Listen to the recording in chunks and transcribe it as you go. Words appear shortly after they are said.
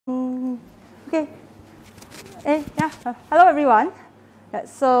Okay. Hello everyone.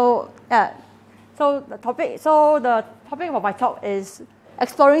 So the topic of my talk is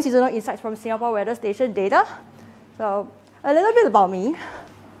exploring seasonal insights from Singapore weather station data. So a little bit about me.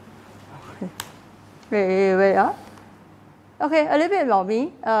 Okay, a little bit about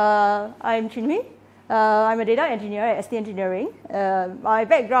me. I'm Chin Hwee. I'm a data engineer at ST Engineering. My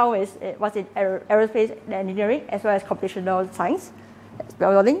background was in aerospace engineering as well as computational science,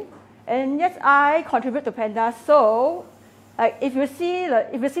 building. And yes, I contribute to pandas. So, if you see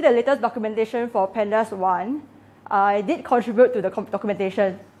the latest documentation for pandas 1, I did contribute to the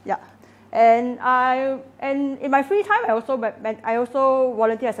documentation. Yeah, and in my free time, I also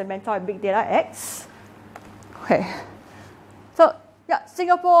volunteer as a mentor at Big Data X. Okay, so yeah,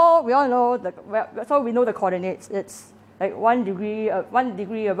 Singapore, we all know so we know the coordinates. It's like 1 degree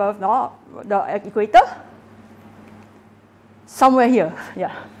above the equator, somewhere here.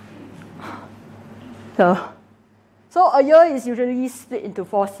 Yeah. So a year is usually split into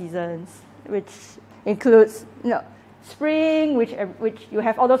 4 seasons, which includes spring, which you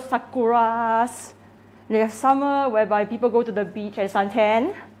have all those sakuras. You have summer, whereby people go to the beach and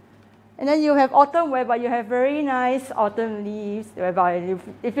suntan. And then you have autumn, whereby you have very nice autumn leaves, whereby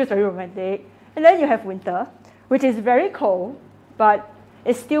it feels very romantic. And then you have winter, which is very cold, but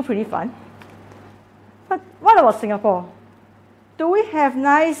it's still pretty fun. But what about Singapore? Do we have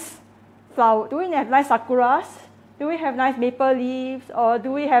nice flowers? Do we have nice sakuras? Do we have nice maple leaves? Or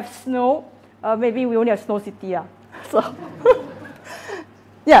do we have snow? Maybe we only have Snow City. Yeah. So,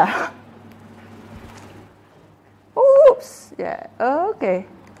 yeah. Oops. Yeah. Okay.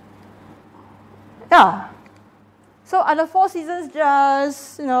 Yeah. So are the 4 seasons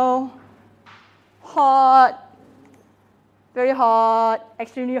just, hot, very hot,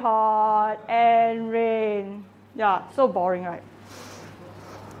 extremely hot, and rain? Yeah, so boring, right?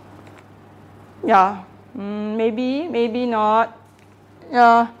 Yeah, maybe not.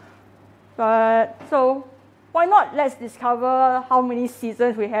 Yeah, but so why not? Let's discover how many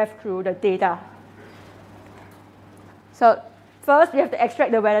seasons we have through the data. So first, we have to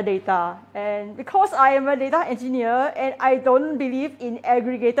extract the weather data. And because I am a data engineer and I don't believe in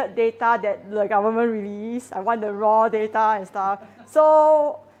aggregated data that the government release, I want the raw data and stuff.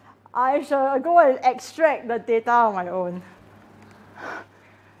 So I shall go and extract the data on my own.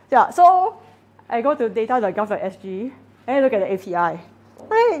 Yeah, so I go to Data.gov.sg and look at the API.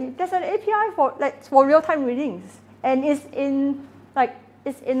 Hey, there's an API for real-time readings, and it's in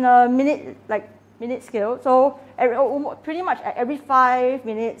a minute scale. So pretty much every 5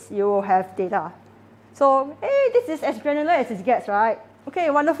 minutes you will have data. So hey, this is as granular as it gets, right? Okay,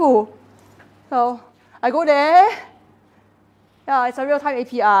 wonderful. So I go there. Yeah, it's a real-time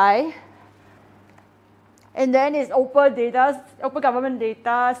API. And then it's open data, open government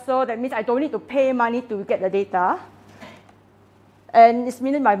data, so that means I don't need to pay money to get the data. And it's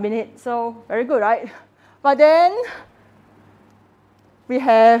minute by minute, so very good, right? But then we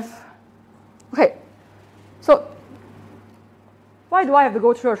have, okay, so why do I have to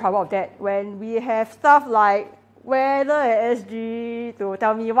go through the trouble of that when we have stuff like Weather.SG to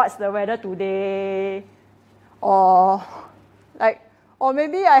tell me what's the weather today, or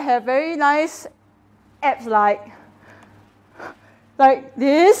maybe I have very nice apps like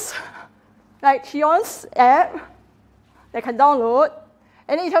this, like Chion's app that can download,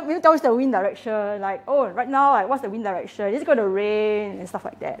 and then it tells the wind direction, like, oh, right now, what's the wind direction? It's going to rain and stuff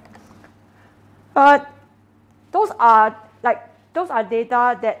like that. But those are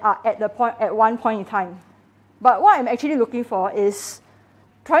data that are at one point in time. But what I'm actually looking for is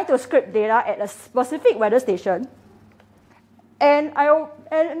trying to scrape data at a specific weather station. And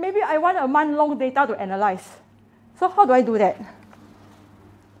maybe I want a month-long data to analyze. So how do I do that?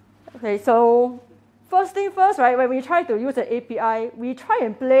 Okay, so first thing first, right? When we try to use the API, we try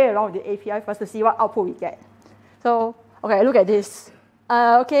and play around with the API first to see what output we get. So okay, look at this.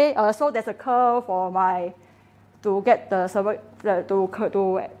 So there's a curve to get the server to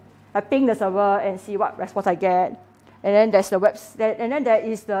ping the server and see what response I get. And then there's the website, and then there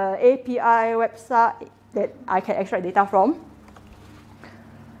is the API website that I can extract data from.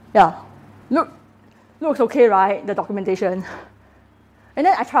 Yeah, looks okay, right? The documentation. And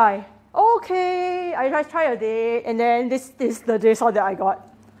then I try. Okay, I try a day, and then this is the JSON that I got.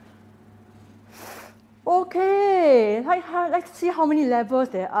 Okay, let's see how many levels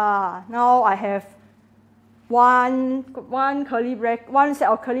there are. Now I have one set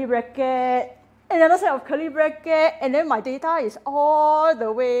of curly bracket, another set of curly bracket, and then my data is all the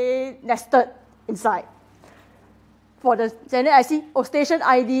way nested inside. And then I see, oh, station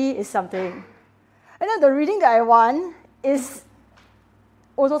ID is something. And then the reading that I want is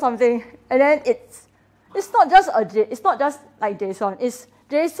also something. And then it's not just like JSON. It's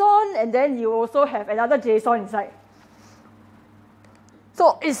JSON, and then you also have another JSON inside.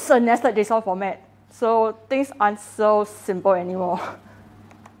 So it's a nested JSON format. So things aren't so simple anymore.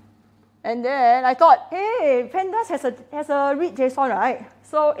 And then I thought, hey, pandas has a read JSON, right?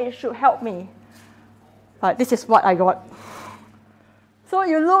 So it should help me. But this is what I got. So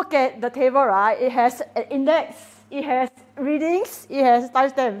you look at the table, right? It has an index, it has readings, it has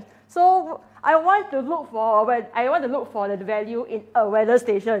timestamps. So I want to look for the value in a weather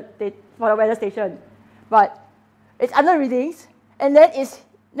station for the weather station, but it's under readings, and then it's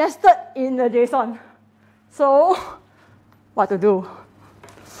nested in the JSON. So what to do?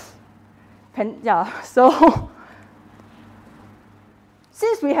 So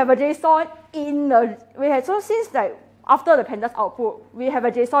since we have a JSON since after the pandas output, we have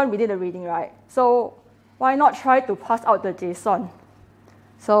a JSON within the reading, right? So why not try to pass out the JSON?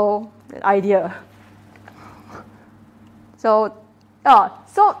 So the idea. So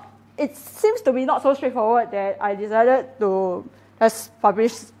it seems to be not so straightforward that I decided to just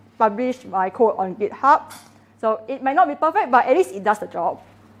publish my code on GitHub. So it might not be perfect, but at least it does the job.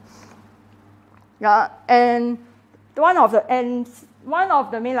 Yeah, and one of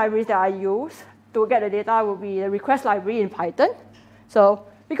the main libraries that I use to get the data will be the request library in Python. So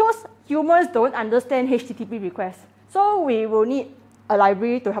because humans don't understand HTTP requests, so we will need a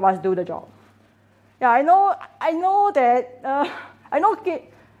library to help us do the job. Yeah, I know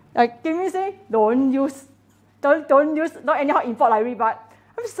Kimmy say don't anyhow import library, but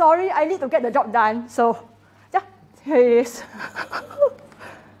I'm sorry, I need to get the job done. So yeah, here it is.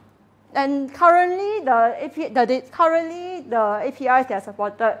 And currently the APIs that are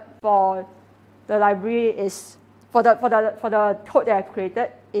supported for the library is for the code that I've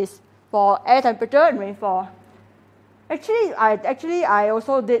created is for air temperature and rainfall. Actually, I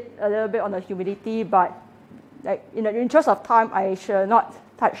also did a little bit on the humidity, but in the interest of time, I should not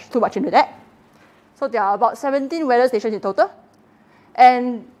touch too much into that. So there are about 17 weather stations in total.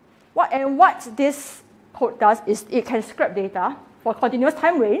 And what this code does is it can scrape data for continuous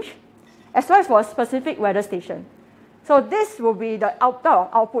time range, as well as for a specific weather station. So this will be the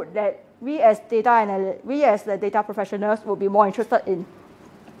output that we as the data professionals will be more interested in.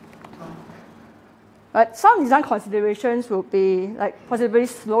 But some design considerations will be possibly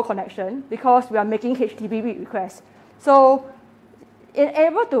slow connection because we are making HTTP requests. So in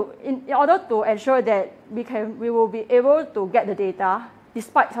order to ensure that we will be able to get the data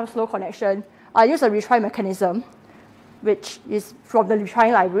despite some slow connection, I use a retry mechanism, which is from the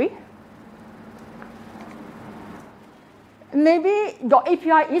retrying library. Maybe your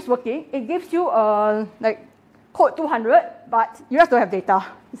API is working. It gives you code 200, but you have to have data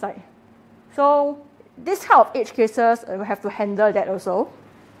inside. So this kind of edge cases, we have to handle that also.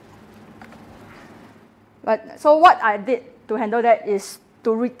 So what I did to handle that is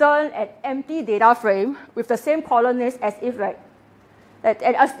to return an empty data frame with the same column names as if there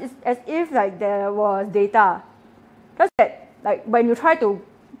was data. Just that when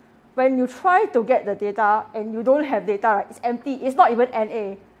you try to get the data and you don't have data, right, it's empty, it's not even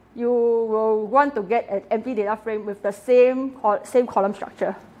NA, you will want to get an empty data frame with the same column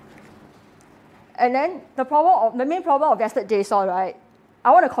structure. And then the main problem of nested JSON, right,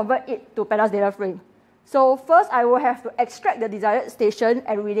 I want to convert it to pandas data frame. So first I will have to extract the desired station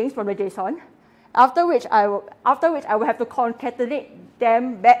and readings from the JSON, after which I will have to concatenate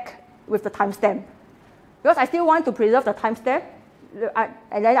them back with the timestamp. Because I still want to preserve the timestamp,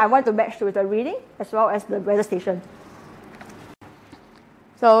 and then I want to match with the reading as well as the weather station.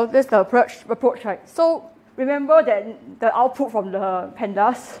 So this is the approach, right? So remember that the output from the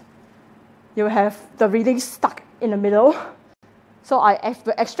pandas, you have the readings stuck in the middle. So I have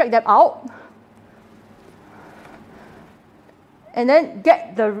to extract them out, and then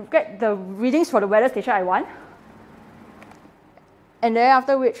get the readings for the weather station I want. And then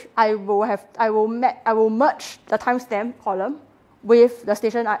after which I will merge the timestamp column with the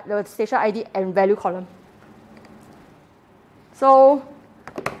station ID and value column. So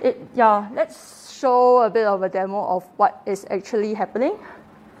let's show a bit of a demo of what is actually happening.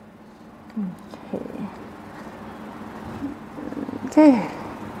 Okay.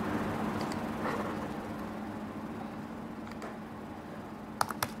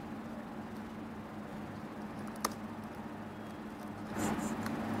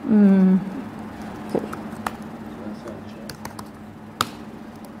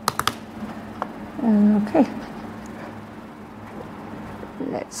 Okay.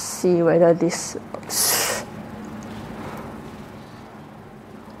 Let's see whether this works.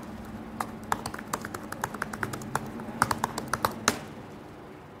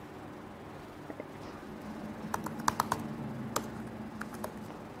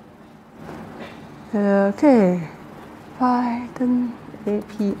 Okay, Python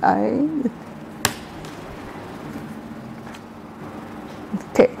API.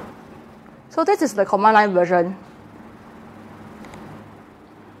 Okay, so this is the command line version.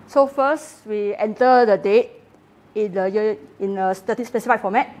 So first, we enter the date in a specified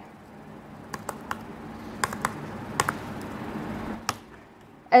format.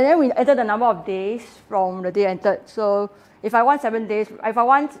 And then we enter the number of days from the day entered. So if I want 7 days, if I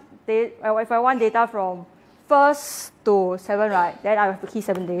want data from 1st to 7, right, then I have to key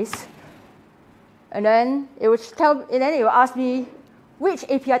 7 days. And then it will ask me which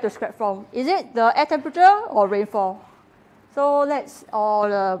API to scrape from. Is it the air temperature or rainfall? So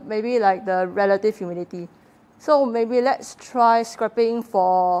maybe like the relative humidity. So maybe let's try scraping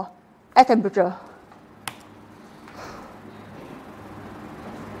for air temperature.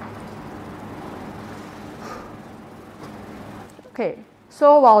 Okay,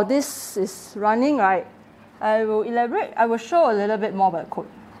 so while this is running, right, I will show a little bit more about code.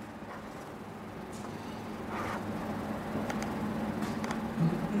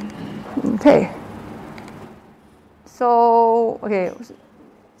 Okay. So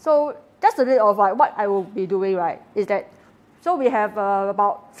just a bit of like what I will be doing, right, is that, so we have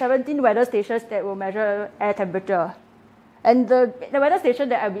about 17 weather stations that will measure air temperature. And the weather station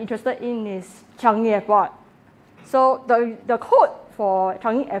that I'll be interested in is Changi Airport. So the code for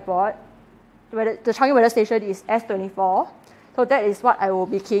Changi Airport, the Changi weather station is S24. So that is what I will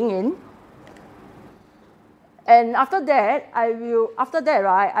be keying in. And after that,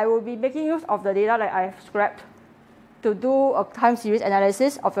 I will be making use of the data that I've scraped to do a time series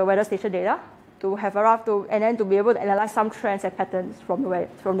analysis of the weather station data to have and then to be able to analyze some trends and patterns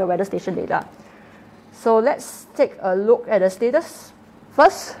from the weather station data. So let's take a look at the status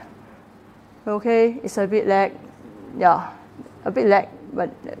first. Okay, it's a bit lag. Yeah, a bit lag, but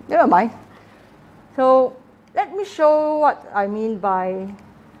never mind. So let me show what I mean by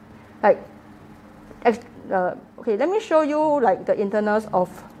okay, let me show you like the internals of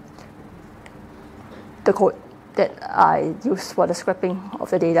the code that I use for the scraping of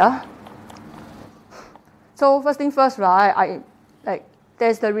the data. So first thing first, right?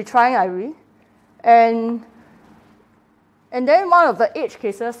 There's the retrying library, and then one of the edge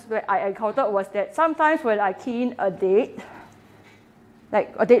cases that I encountered was that sometimes when I key in a date,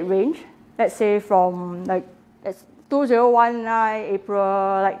 like a date range, let's say from it's 2019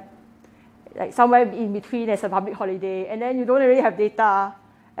 April, like somewhere in between there's a public holiday, and then you don't really have data,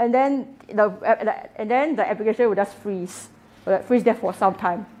 and then the application will just freeze there for some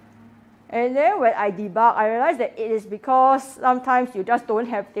time. And then when I debug, I realized that it is because sometimes you just don't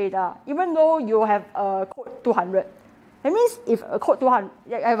have data, even though you have a code 200. That means if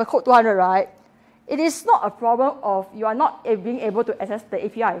I have a code 200, right, it is not a problem of you are not being able to access the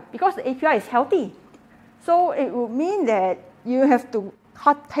API because the API is healthy. So it would mean that you have to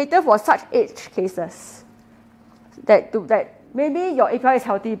cater for such edge cases that maybe your API is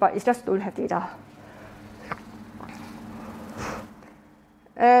healthy, but it just don't have data.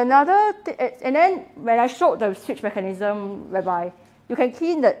 And then when I showed the switch mechanism whereby you can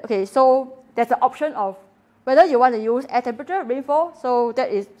key in okay, so there's the option of whether you want to use air temperature, rainfall. So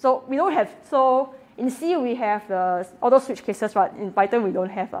we don't have, so in C we have all those switch cases, but in Python we don't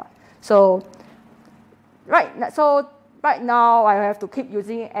have. So right now I have to keep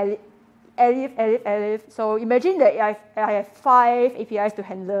using elif. So imagine that I have 5 APIs to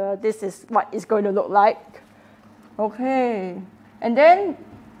handle. This is what it's going to look like. Okay, and then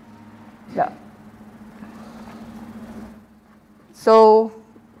yeah. So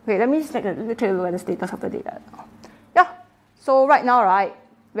okay, let me take a look at the status of the data. Yeah. So right now, right,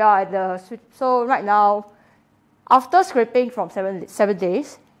 we are at the switch. So right now, after scraping from 7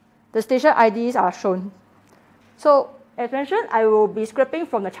 days, the station IDs are shown. So as mentioned, I will be scraping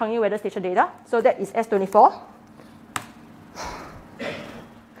from the Changi weather station data. So that is S24.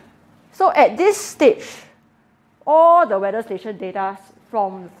 So at this stage, all the weather station data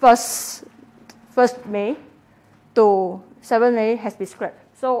from 1st May to 7 May has been scrapped.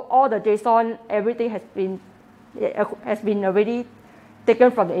 So all the JSON, everything has been already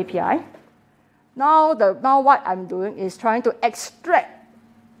taken from the API. Now what I'm doing is trying to extract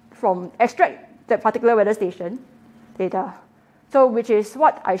that particular weather station data. So which is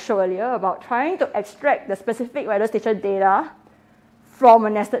what I showed earlier about trying to extract the specific weather station data from a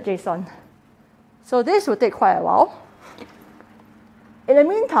nested JSON. So this will take quite a while. In the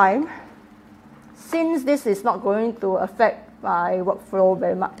meantime, since this is not going to affect my workflow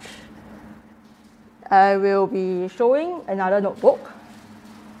very much, I will be showing another notebook,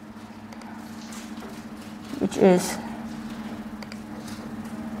 which is,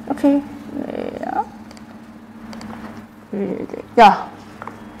 okay, yeah. Yeah.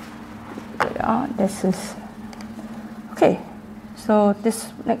 This is okay. So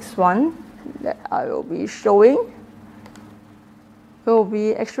this next one that I will be showing will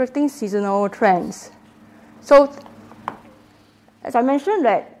be extracting seasonal trends. So as I mentioned,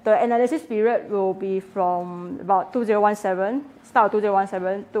 that the analysis period will be from about 2017, start of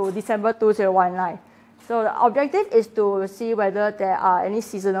 2017 to December 2019. So the objective is to see whether there are any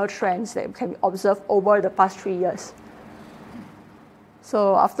seasonal trends that can be observed over the past 3 years.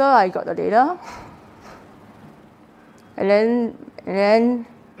 So after I got the data, and then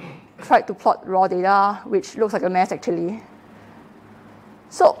tried to plot raw data, which looks like a mess actually.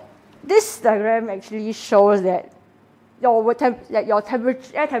 So this diagram actually shows that your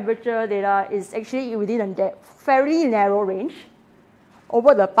air temperature data is actually within a fairly narrow range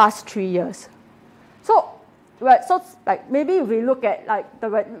over the past 3 years. So maybe if we look at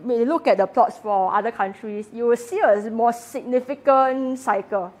the plots for other countries, you will see a more significant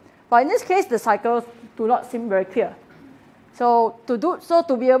cycle. But in this case, the cycles do not seem very clear. So to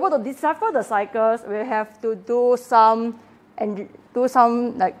be able to decipher the cycles, we have to do some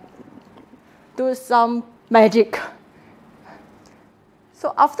magic.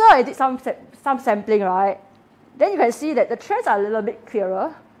 So after I did some sampling, right, then you can see that the trends are a little bit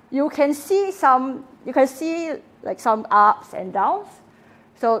clearer. You can see some ups and downs.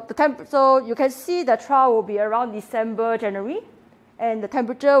 So you can see the trough will be around December, January, and the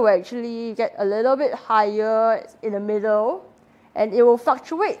temperature will actually get a little bit higher in the middle, and it will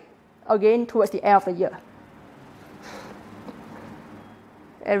fluctuate again towards the end of the year.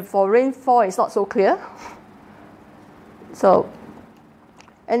 And for rainfall, it's not so clear. So,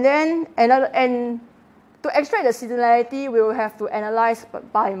 and to extract the seasonality, we will have to analyze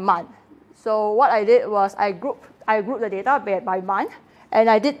by month. So what I did was I grouped the data by month, and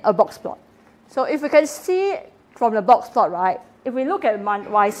I did a box plot. So if we can see from the box plot, right, if we look at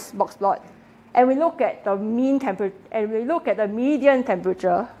month-wise box plot, and we look at the mean temperature, and we look at the median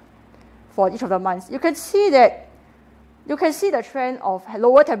temperature for each of the months, you can see the trend of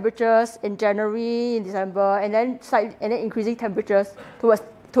lower temperatures in January, in December, and then increasing temperatures towards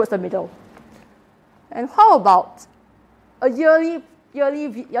the middle. And how about a year view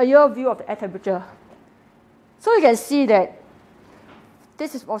of the air temperature? So you can see that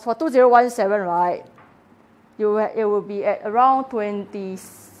this is for 2017, right? It will be at around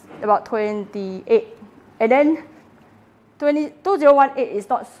about 28, and then 2018 is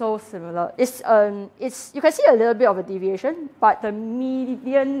not so similar. You can see a little bit of a deviation, but the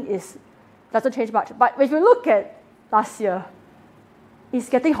median doesn't change much. But if you look at last year, it's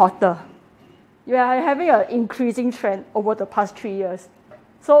getting hotter. You are having an increasing trend over the past 3 years.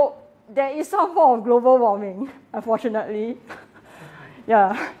 So there is some form of global warming, unfortunately.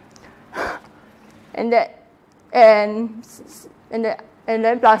 Yeah. And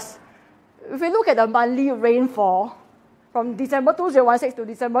then plus, if we look at the monthly rainfall from December 2016 to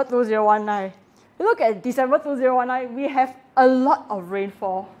December 2019, you look at December 2019, we have a lot of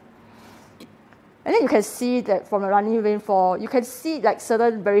rainfall. And then you can see that from the running rainfall, you can see like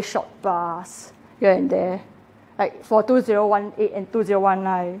certain very short bars here and there, like for 2018 and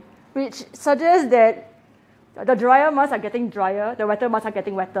 2019, which suggests that the drier months are getting drier, the wetter months are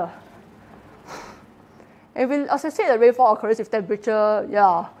getting wetter. And we associate the rainfall occurrence with temperature,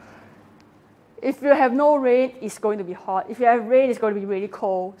 yeah. If you have no rain, it's going to be hot. If you have rain, it's going to be really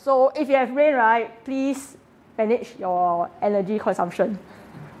cold. So if you have rain, right, please manage your energy consumption.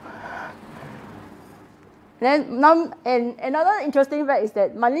 And another interesting fact is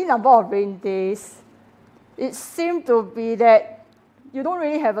that monthly number of rain days, it seems to be that you don't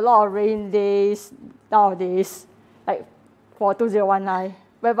really have a lot of rain days nowadays, like for 2019.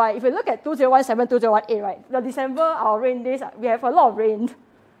 Whereby if you look at 2017, 2018, right, the December, our rain days, we have a lot of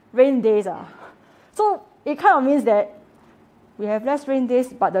rain days. So it kind of means that we have less rain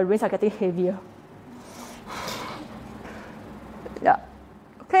days, but the rains are getting heavier. Yeah.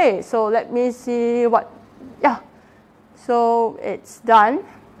 Okay, so let me see so it's done.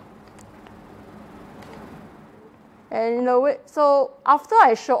 And so after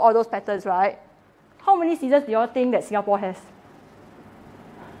I show all those patterns, right, how many seasons do you all think that Singapore has?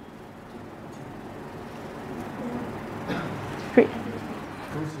 3.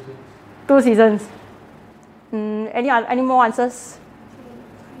 2 seasons. Any more answers?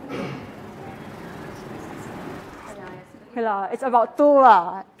 It's about 2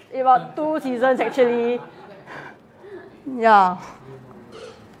 lah. About 2 seasons actually. Yeah.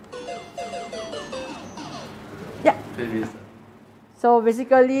 Yeah. So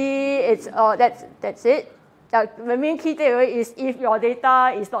basically, it's that's it. The main key takeaway is if your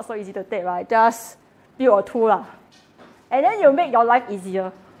data is not so easy to take, right, just build a tool lah. And then you make your life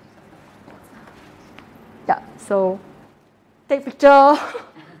easier. Yeah, so take picture.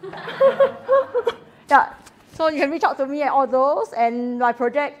 Yeah, so you can reach out to me and all those, and my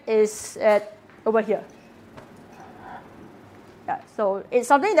project is over here. Yeah, so it's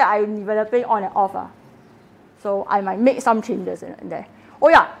something that I'm developing on and off. So I might make some changes in there. Oh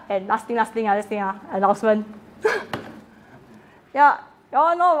yeah, and last thing, announcement. Yeah, you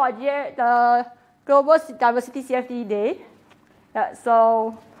all know about the Global Diversity CFD Day. Yeah,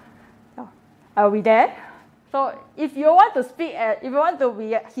 so I will be there. So if you want to speak, if you want to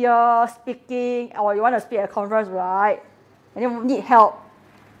be here speaking, or you want to speak at a conference, right, and you need help,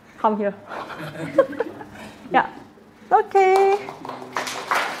 come here. Yeah. Okay.